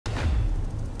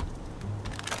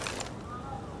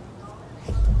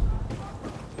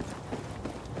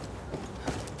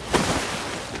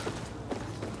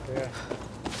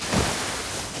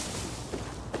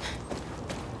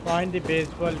Find the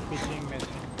baseball pitching machine.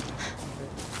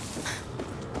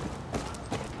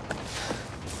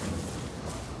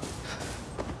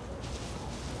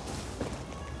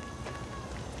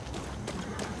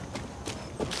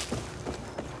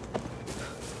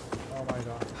 Oh my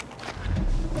god.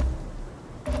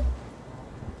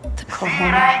 The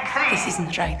cojones. This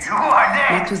isn't right.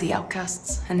 Not to the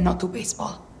outcasts, and not to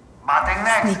baseball. Batting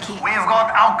next, Sneaky. we've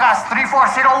got Outcast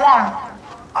 3401.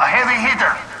 A heavy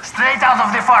hitter, straight out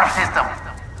of the farm system.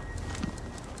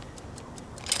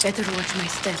 Better watch my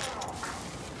step.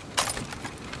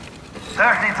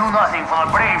 32-0 for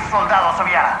the brave soldados of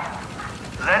Yara.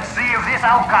 Let's see if this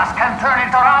Outcast can turn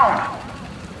it around.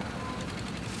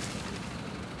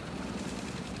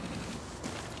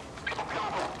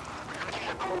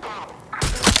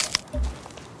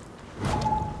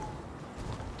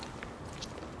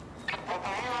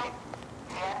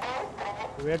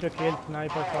 We have to kill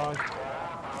sniper first,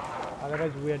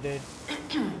 otherwise we are dead.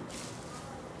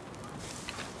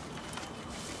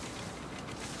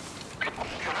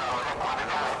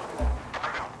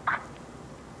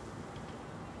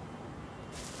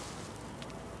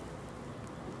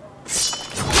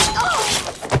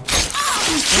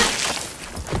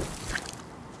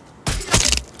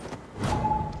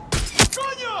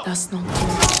 That's not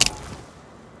good.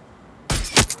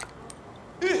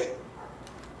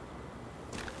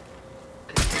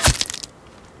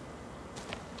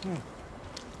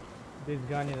 This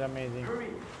gun is amazing. Hurry,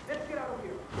 let's get out of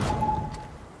here.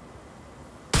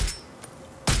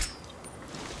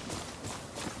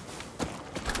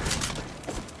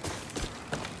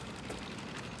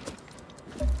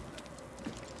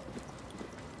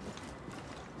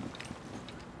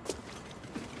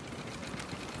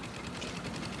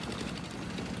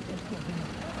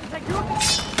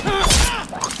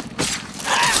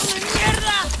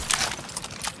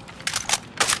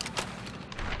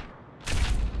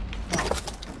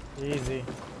 Easy.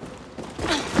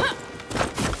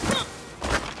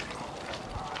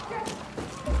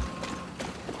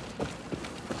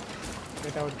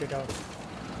 Get out, get out.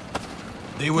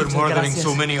 They were murdering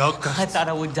so many outcasts. I thought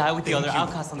I would die with the other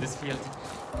outcasts on this field.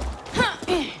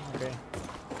 Okay.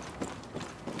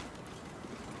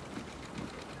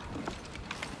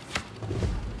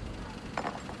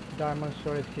 Diamond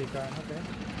storage keycard, okay.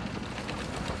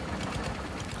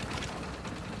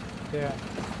 There.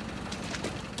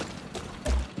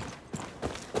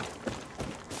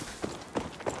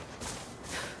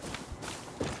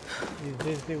 Is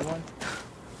this the one?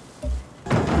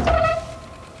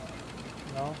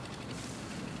 No.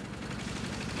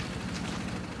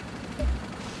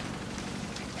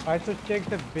 I should check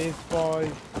the baseball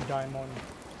diamond.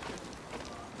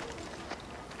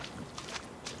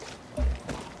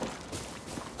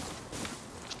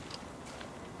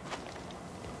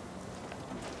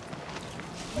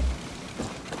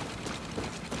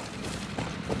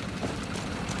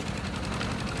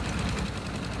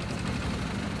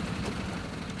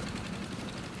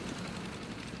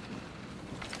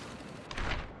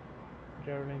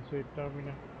 Traveling suite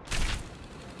terminal.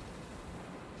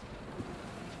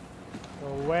 So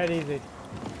where is it?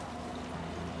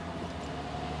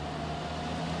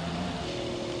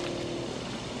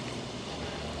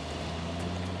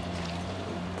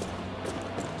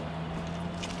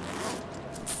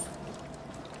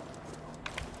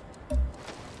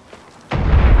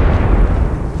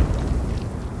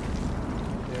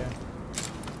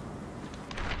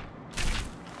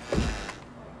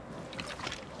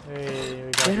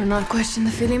 Better not question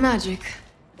the Philly magic.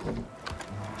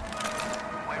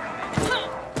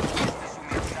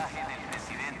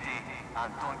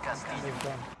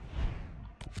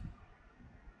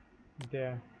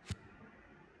 There.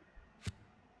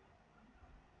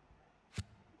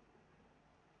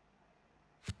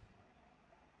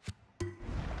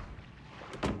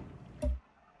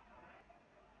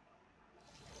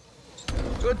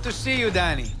 Good to see you,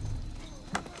 Danny.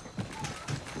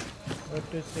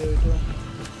 Good to see you too.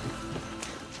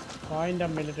 Find a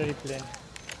military plane.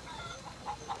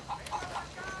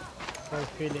 For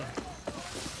feeling.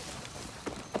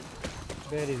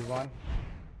 There is one.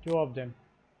 Two of them.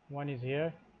 One is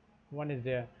here, one is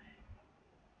there.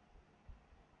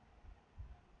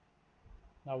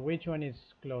 Now which one is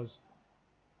close?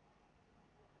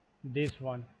 This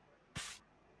one.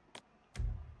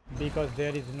 Because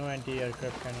there is no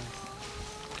anti-aircraft cannon.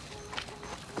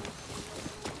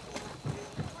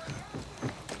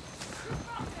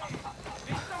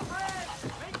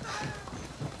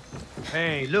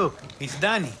 Hey, look, it's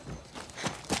Danny.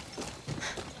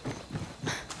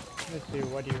 Let's see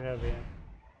what you have here.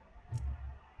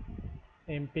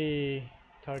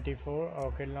 MP34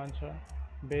 rocket launcher.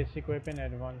 Basic weapon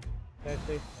advanced. That's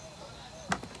it.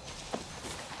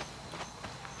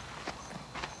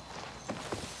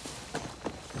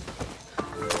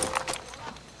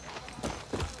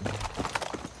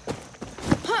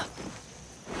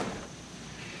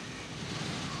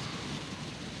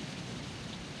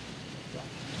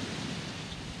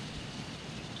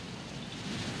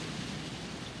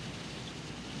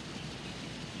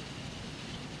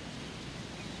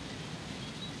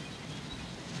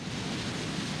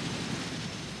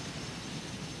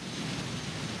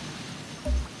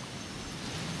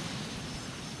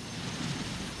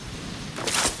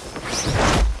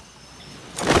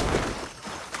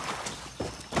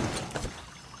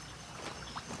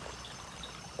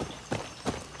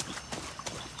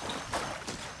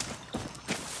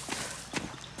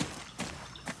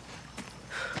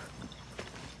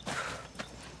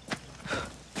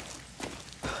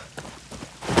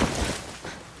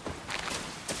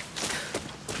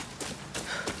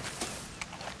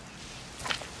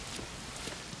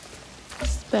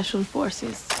 Special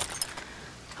forces.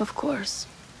 Of course.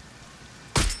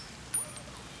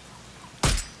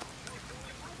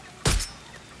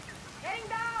 Getting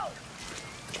down!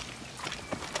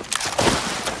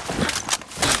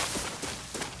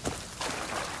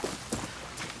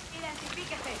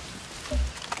 Identifíquese.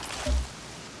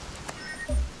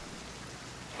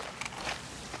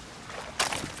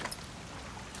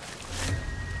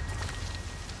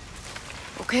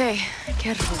 Okay,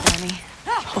 careful, Danny.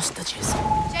 Hostages.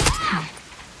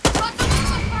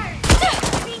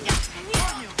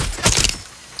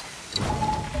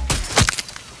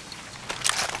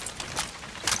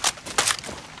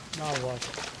 Now what?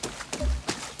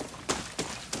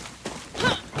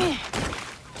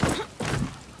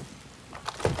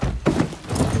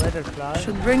 Let it fly.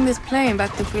 Should bring this plane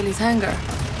back to Philly's hangar.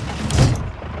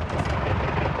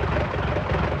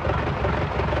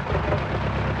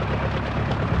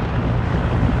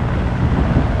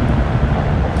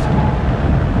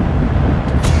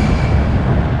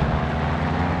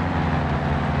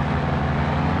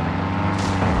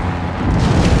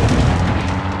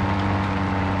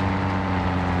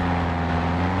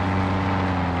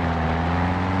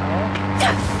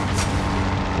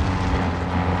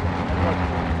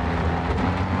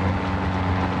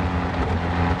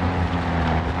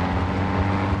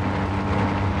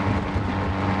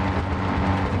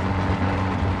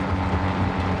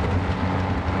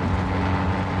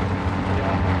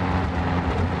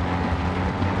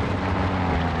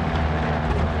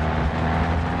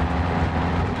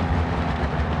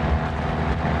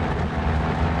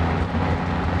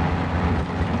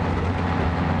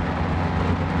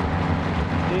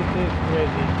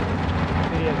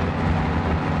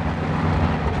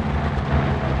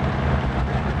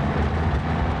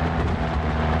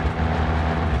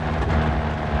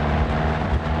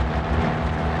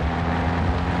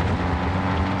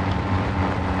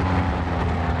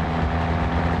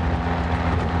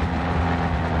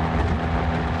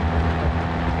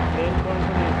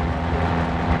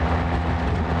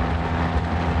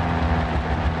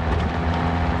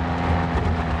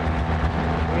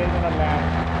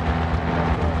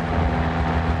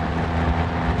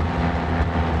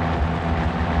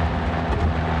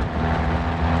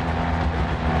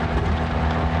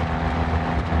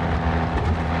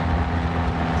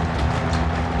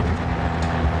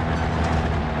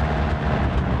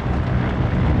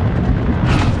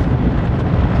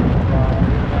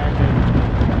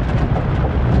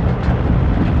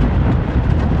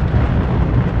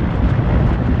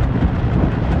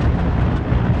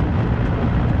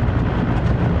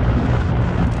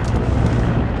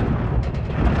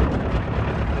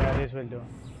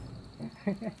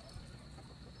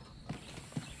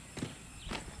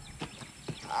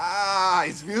 Ah,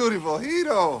 it's beautiful,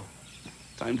 Hiro.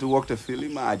 Time to walk the Philly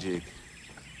magic.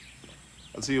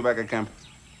 I'll see you back at camp.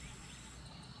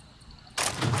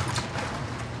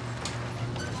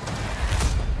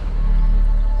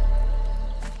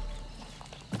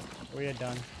 We are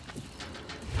done.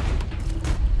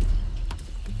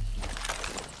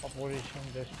 Operation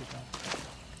just begun.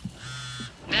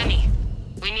 Danny,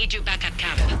 we need you back at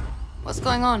camp. What's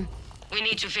going on? We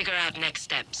need to figure out next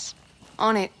steps.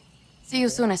 On it. See you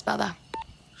soon, Espada.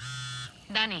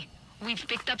 Danny, we've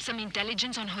picked up some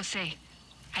intelligence on Jose.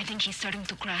 I think he's starting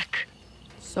to crack.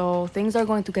 So things are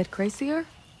going to get crazier?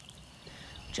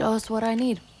 Just what I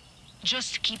need.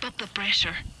 Just keep up the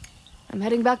pressure. I'm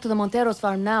heading back to the Monteros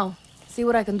farm now. See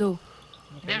what I can do.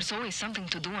 Okay. There's always something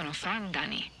to do on a farm,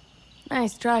 Danny.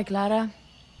 Nice try, Clara.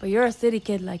 But you're a city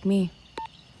kid like me.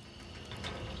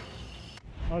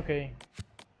 Okay.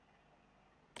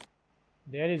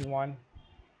 There is one.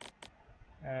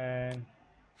 And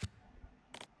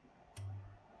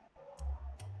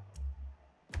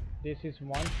this is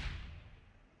one.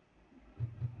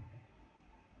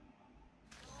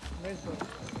 Where's the...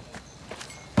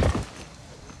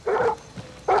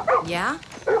 Yeah?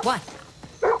 What?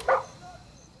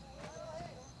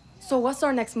 So what's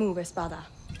our next move, Espada?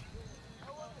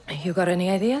 You got any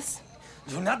ideas?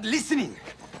 You're not listening!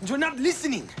 You're not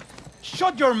listening!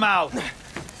 Shut your mouth!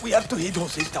 We have to hit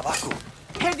Jose's tobacco.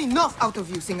 Heard enough out of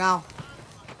you, Singao.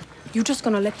 You just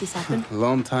gonna let this happen?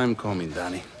 Long time coming,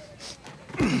 Danny.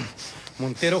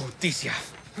 Montero Justicia.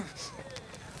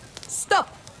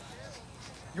 Stop!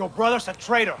 Your brother's a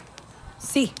traitor.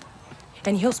 See,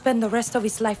 and he'll spend the rest of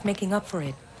his life making up for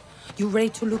it. You ready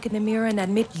to look in the mirror and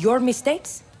admit your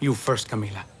mistakes? You first,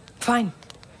 Camila. Fine.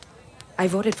 I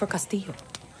voted for Castillo.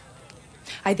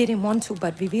 I didn't want to,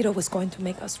 but Viviro was going to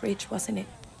make us rich, wasn't it?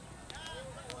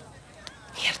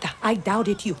 Mierda, I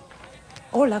doubted you.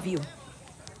 All of you.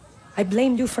 I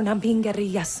blamed you for not being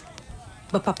guerrillas.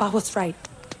 But Papa was right.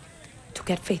 To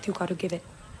get faith, you gotta give it.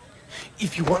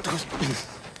 If you want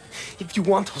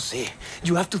Jose,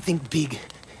 you have to think big.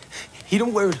 He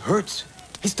don't where it hurts.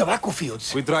 His tobacco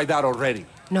fields. We tried that already.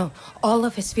 No, all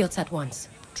of his fields at once.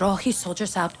 Draw his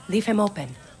soldiers out, leave him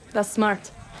open. That's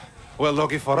smart. Well,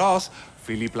 lucky for us,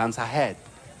 Philly plans ahead.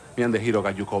 Me and the hero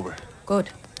got you covered. Good.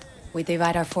 We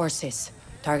divide our forces.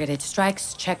 Targeted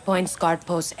strikes, checkpoints, guard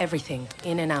posts, everything.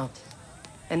 In and out.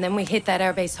 And then we hit that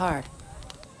airbase hard.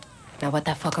 Now what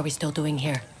the fuck are we still doing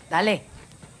here? Dale!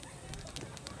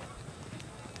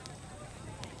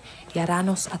 Y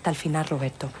haranos hasta el final,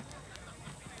 Roberto.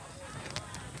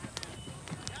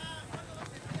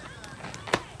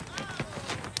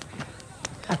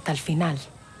 Hasta el final.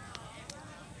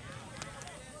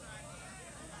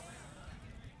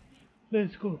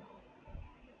 Let's go.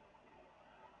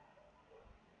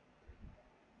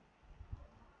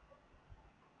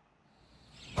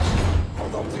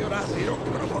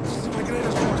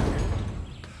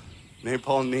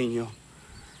 Napalm Nino.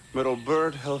 Metal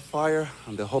Bird, Hellfire,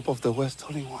 and the Hope of the West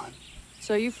all in one.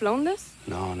 So you've flown this?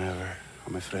 No, never.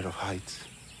 I'm afraid of heights.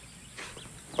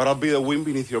 But I'll be the wind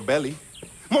beneath your belly.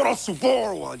 Moral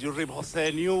support while you rip Jose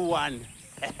a new one.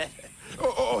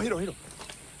 Hiro.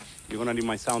 You're gonna need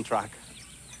my soundtrack.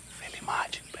 Philly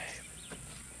Magic,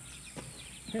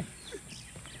 babe.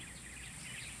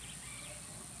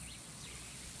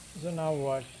 So now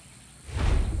what?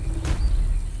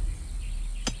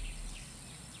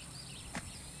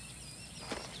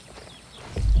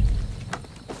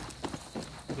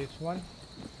 This one.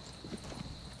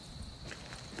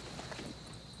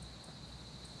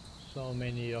 So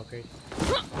many rockets.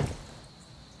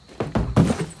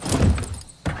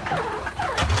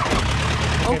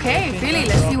 Okay, Philly,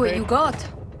 let's see what you got.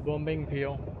 Bombing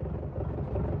Pio.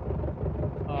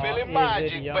 Philly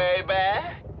Magic,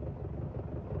 baby.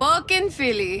 Fucking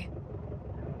Philly.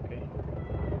 Okay.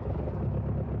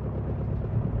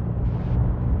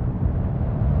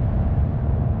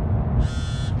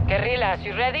 Guerrillas,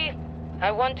 you ready?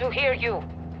 I want to hear you.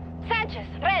 Sanchez,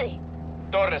 ready.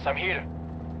 Torres, I'm here.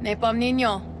 Napalm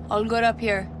Nino, all good up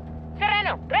here.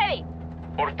 Serrano, ready.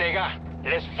 Ortega,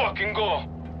 let's fucking go.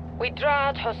 We draw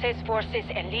out Jose's forces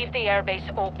and leave the airbase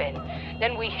open.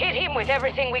 Then we hit him with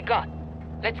everything we got.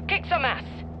 Let's kick some ass.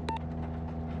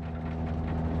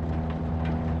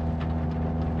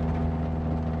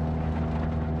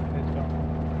 Let's go.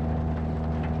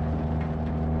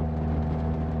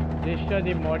 This is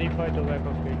the modified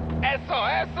tobacco field.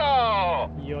 Eso!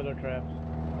 YOLO traps.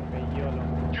 Okay, YOLO.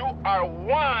 You are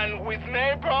one with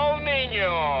Napalm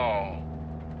Nino.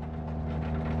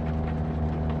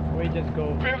 We just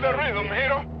go. Feel the rhythm,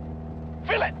 Hiro.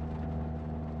 Feel it.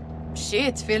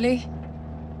 Shit, Philly.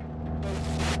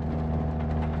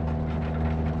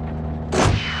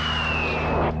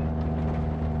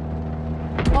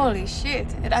 Holy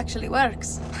shit, it actually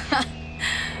works.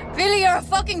 Philly, you're a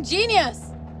fucking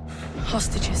genius!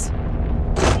 Hostages.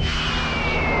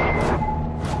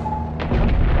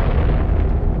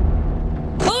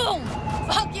 Boom!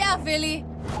 Fuck yeah, Philly!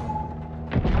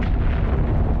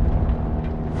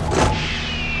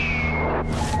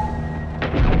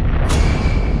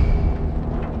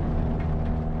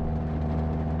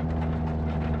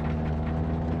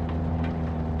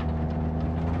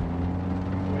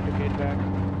 Way to get back.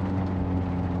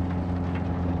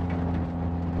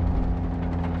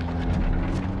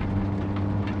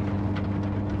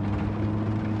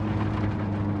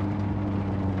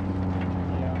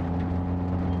 Yeah.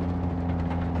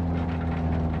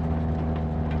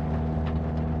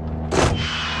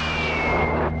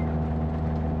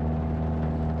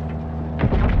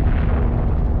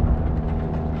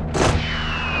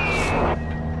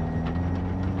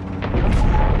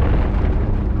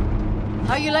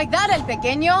 How you like that, El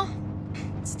Pequeño?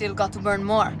 Still got to burn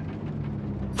more.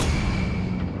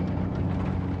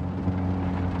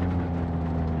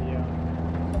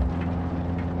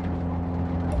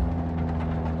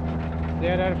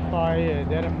 There are 5,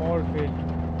 there are more fields.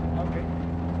 Okay.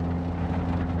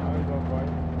 I will go for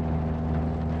it.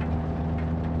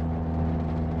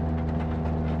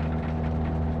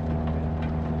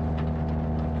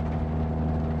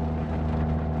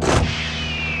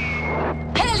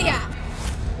 Hell yeah!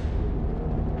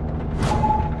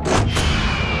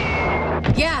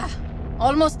 Yeah,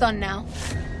 almost done now.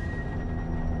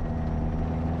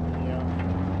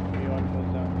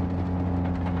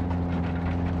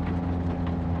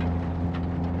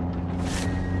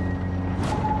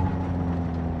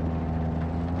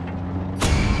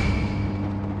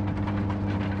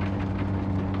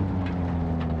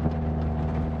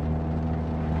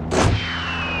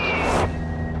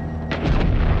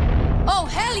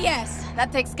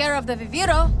 That takes care of the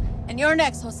Viviro. And you're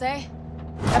next, Jose.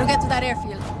 Gotta get to that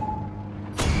airfield.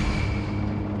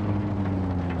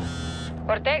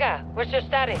 Ortega, what's your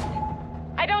status?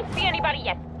 I don't see anybody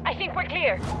yet. I think we're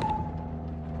clear.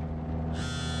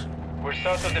 We're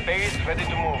south of the base, ready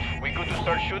to move. We good to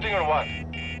start shooting or what?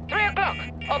 3 o'clock.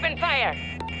 Open fire.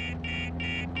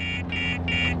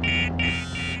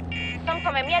 Some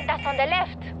come mierdas on the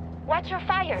left. Watch your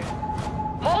fire.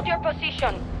 Hold your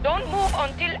position. Don't move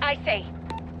until I say.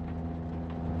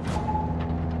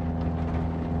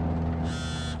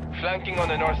 Flanking on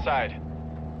the north side.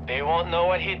 They won't know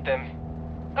what hit them.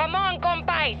 Come on,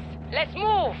 compais. Let's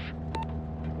move.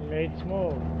 Let's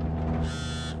move.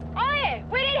 Oye,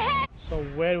 we need help. So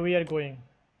where we are going?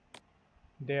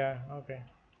 There. Okay.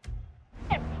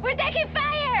 We're taking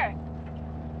fire.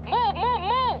 Move, move,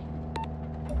 move.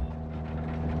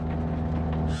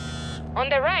 On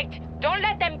the right. Don't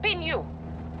let them pin you.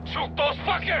 Shoot those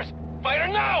fuckers! Fire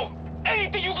now!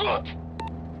 Anything you got!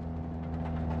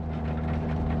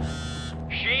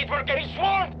 Shit, we're getting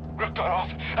swarmed! We're cut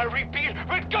off! I repeat,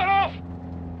 we're cut off!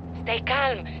 Stay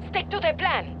calm. Stick to the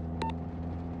plan.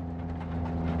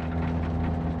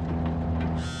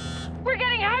 We're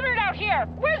getting hammered out here.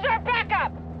 Where's our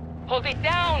backup? Hold it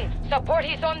down. Support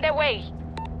is on the way.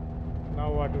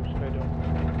 Now what do I do?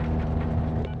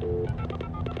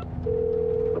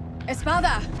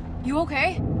 Espada, you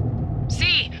okay?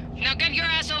 See, now get your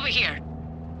ass over here.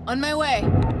 On my way.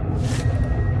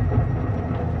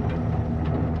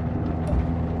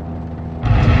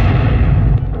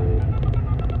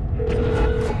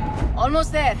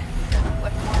 Almost there.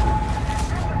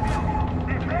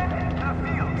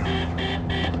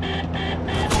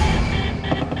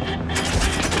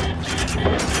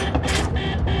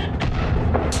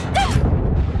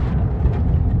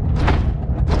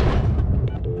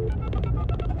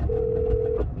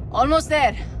 Almost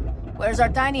there. Where's our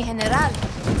tiny general?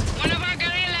 One of our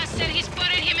guerrillas said he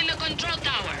spotted him in the control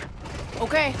tower.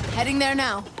 Okay, heading there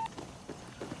now.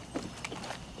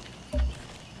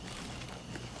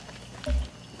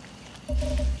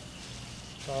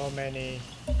 So many.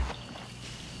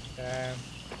 Damn.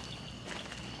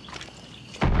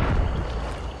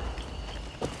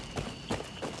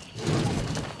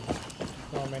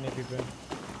 So many people.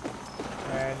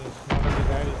 And it's not only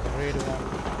that, it's a raid one.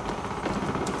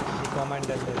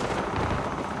 Commander says.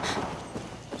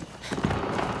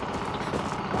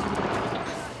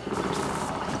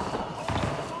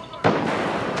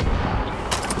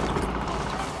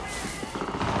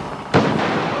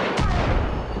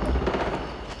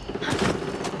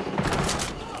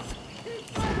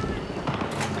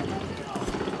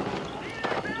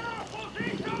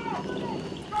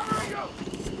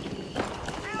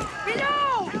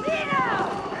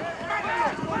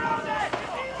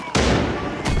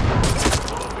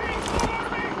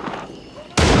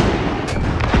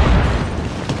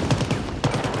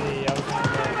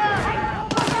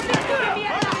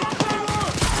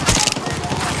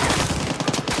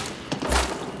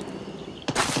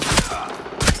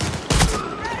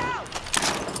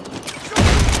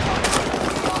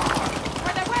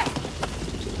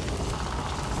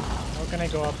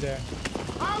 Go up there.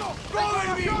 ¡Vamos! ¡Go,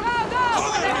 baby! ¡Go,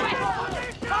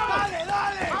 ¡Dale,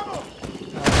 dale! ¡Vamos!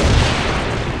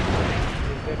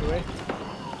 Is that way?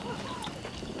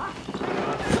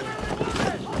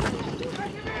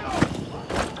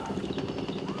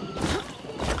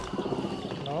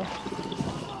 No?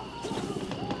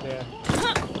 There.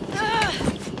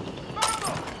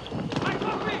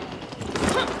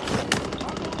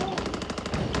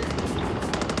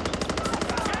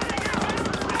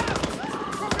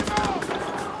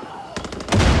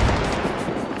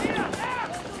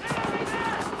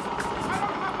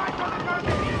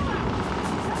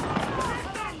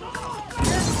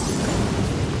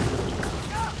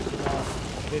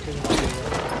 this is my area.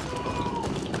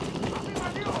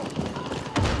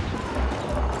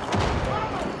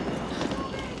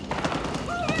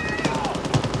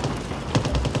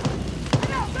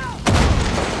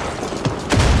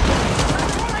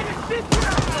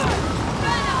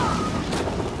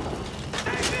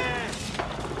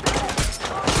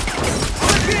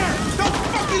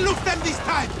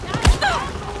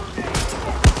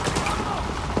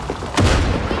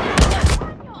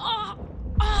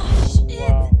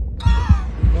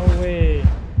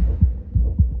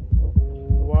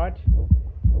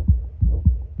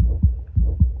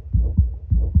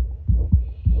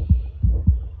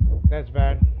 That's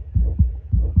bad.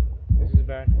 This is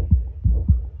bad.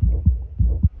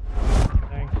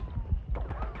 Thanks.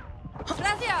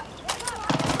 Gracias.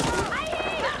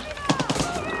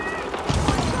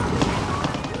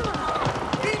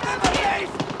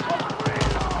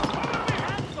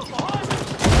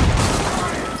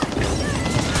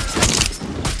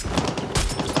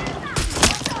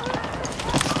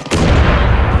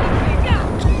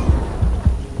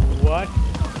 What?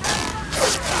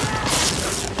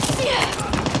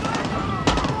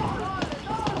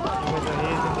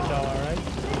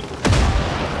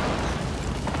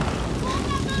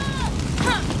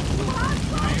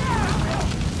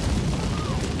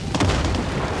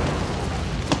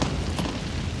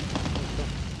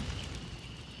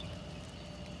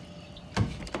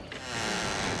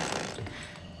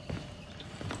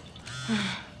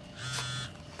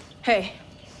 Hey,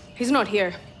 he's not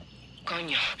here.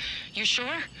 Coño, you sure?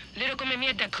 Little come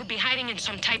mierda could be hiding in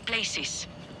some tight places.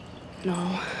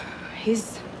 No,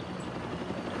 he's...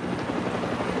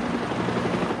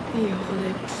 Hijo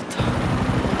de puta.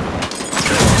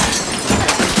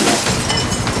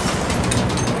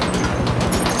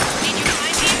 Did you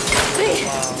find him? Sí.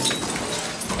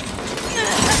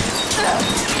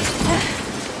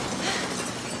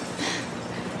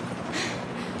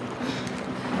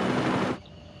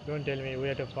 Don't tell me we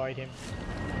have to fight him.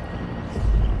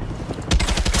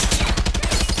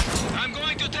 I'm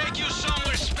going to take you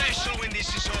somewhere special when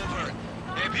this is over.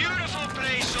 A beautiful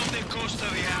place off the coast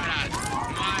of Yara.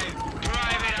 My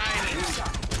private island.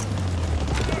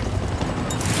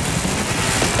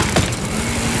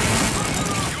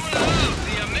 You will love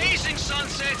the amazing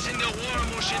sunsets in the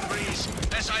warm ocean breeze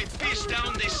as I piss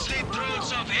down the slit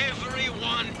throats of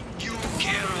everyone you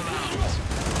care about.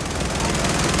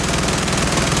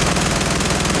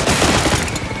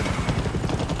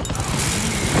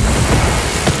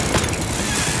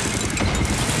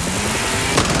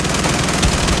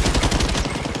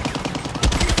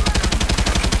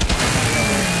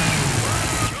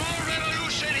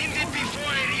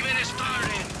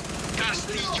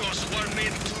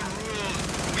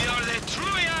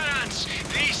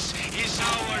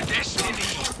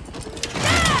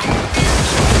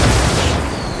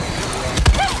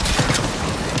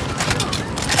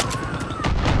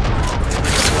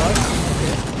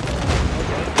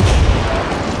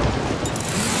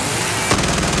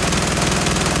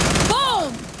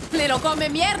 ¡Come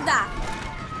mierda!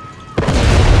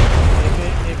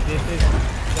 If this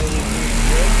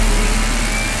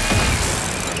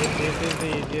is the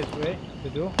easiest way to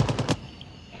do,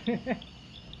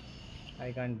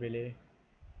 I can't believe.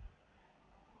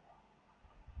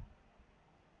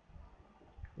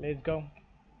 Let's go.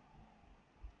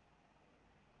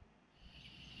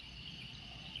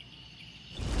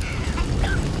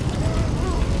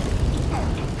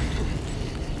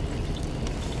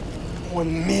 $1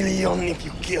 million if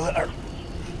you kill her.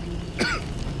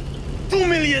 2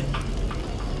 million!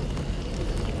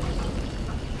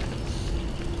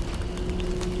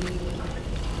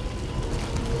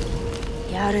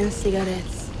 Yaren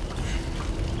cigarettes.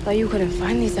 Thought you couldn't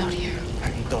find these out here.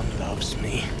 Anton loves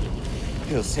me.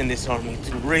 He'll send his army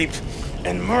to rape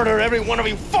and murder every one of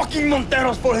you fucking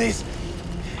Monteros for this!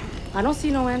 I don't see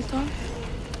no Anton.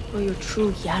 Or your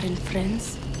true Yaren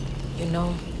friends. You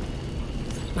know,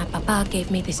 my papa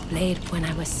gave me this blade when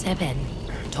I was 7.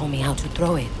 Told me how to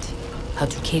throw it, how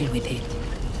to kill with it.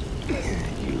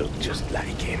 You look just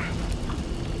like him.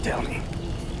 Tell me,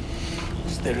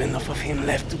 is there enough of him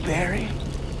left to bury?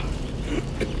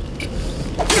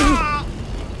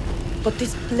 But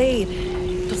this blade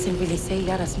doesn't really say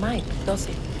Yara's might, does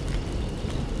it?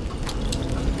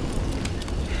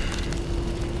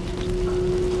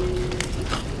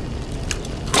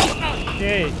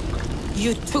 Shit.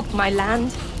 You took my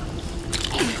land.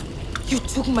 You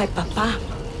took my papa.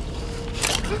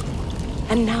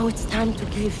 And now it's time to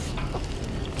give.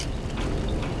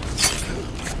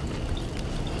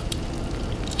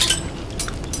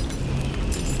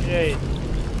 Shit.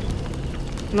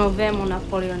 Nos vemos,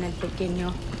 Napoleón el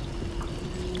Pequeño.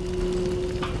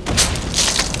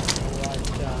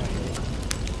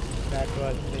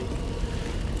 was sick.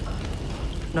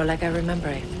 Not like I remember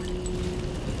it.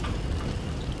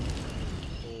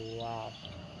 Wow.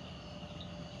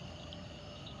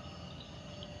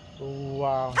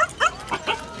 Wow.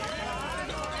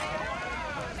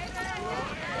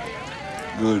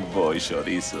 Good boy,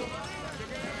 Chorizo.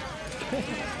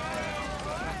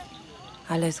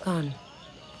 Ale's gone.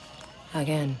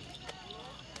 Again.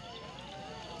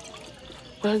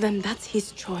 Well, then that's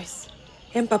his choice.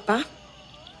 And Papa?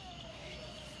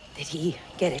 Did he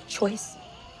get a choice?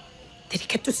 Did he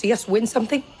get to see us win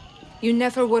something? You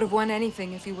never would have won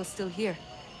anything if he was still here.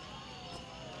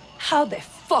 How the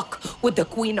fuck would the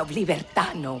Queen of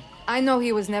Libertad know? I know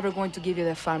he was never going to give you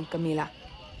the farm, Camila.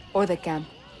 Or the camp.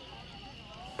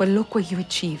 But look what you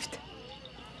achieved.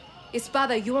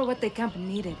 Espada, you are what the camp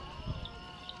needed.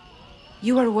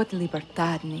 You are what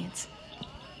Libertad needs.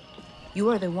 You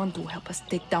are the one to help us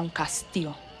take down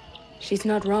Castillo. She's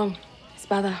not wrong,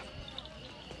 Espada.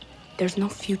 There's no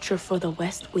future for the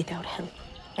West without help.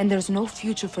 And there's no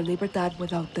future for Libertad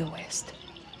without the West.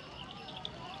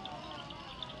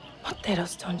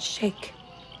 Monteros don't shake.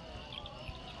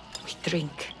 We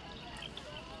drink.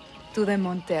 To the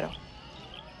Montero.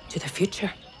 To the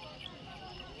future.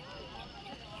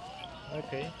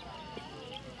 Okay.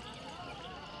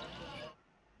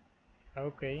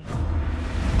 Okay.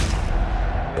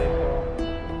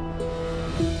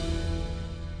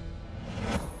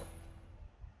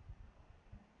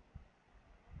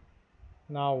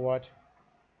 Now what?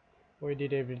 We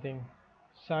did everything.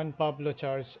 San Pablo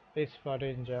Charge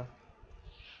Espadinja.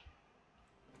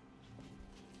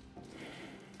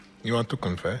 You want to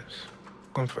confess?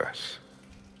 Confess.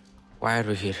 Why are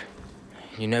we here?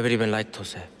 You never even liked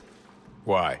Jose.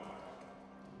 Why?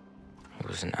 He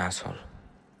was an asshole.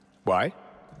 Why?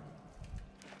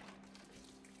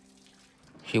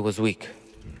 He was weak.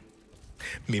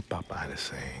 Me papa had a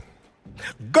saying.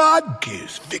 God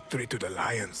gives victory to the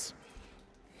lions.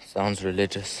 Sounds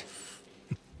religious.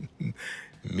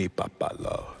 Me papa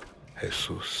loved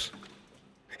Jesus.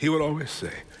 He would always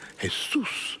say,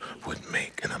 Jesus would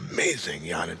make an amazing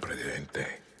Llaner Presidente.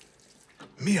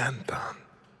 Me Anton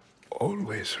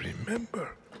always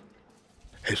remember.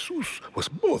 Jesus was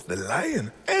both the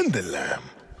lion and the lamb.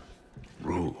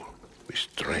 Rule with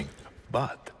strength,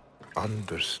 but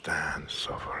understand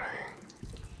suffering.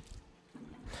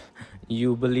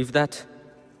 You believe that?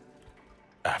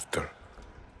 After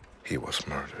he was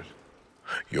murdered,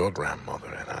 your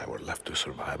grandmother and I were left to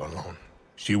survive alone.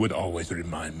 She would always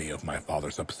remind me of my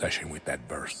father's obsession with that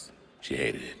verse. She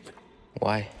hated it.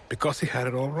 Why? Because he had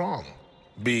it all wrong.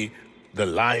 Be the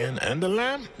lion and the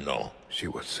lamb? No. She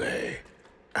would say,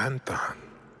 Anton,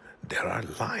 there are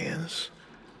lions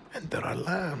and there are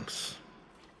lambs.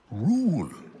 Rule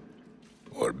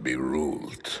or be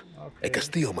ruled. A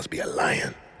Castillo must be a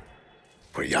lion,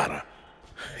 for Yara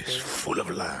is full of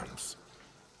lambs.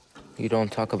 You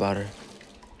don't talk about her.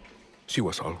 She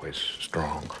was always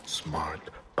strong, smart,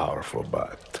 powerful,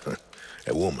 but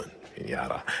a woman in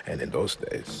Yara. And in those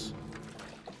days,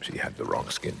 she had the wrong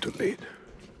skin to lead.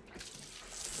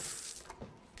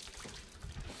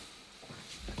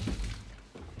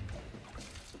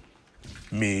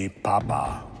 Me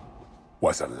papa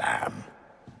was a lamb.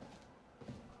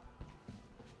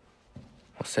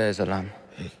 Jose is a lamb.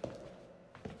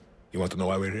 You want to know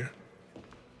why we're here?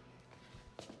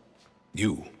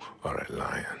 You are a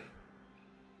lion.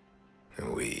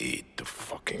 And we eat the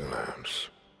fucking lambs.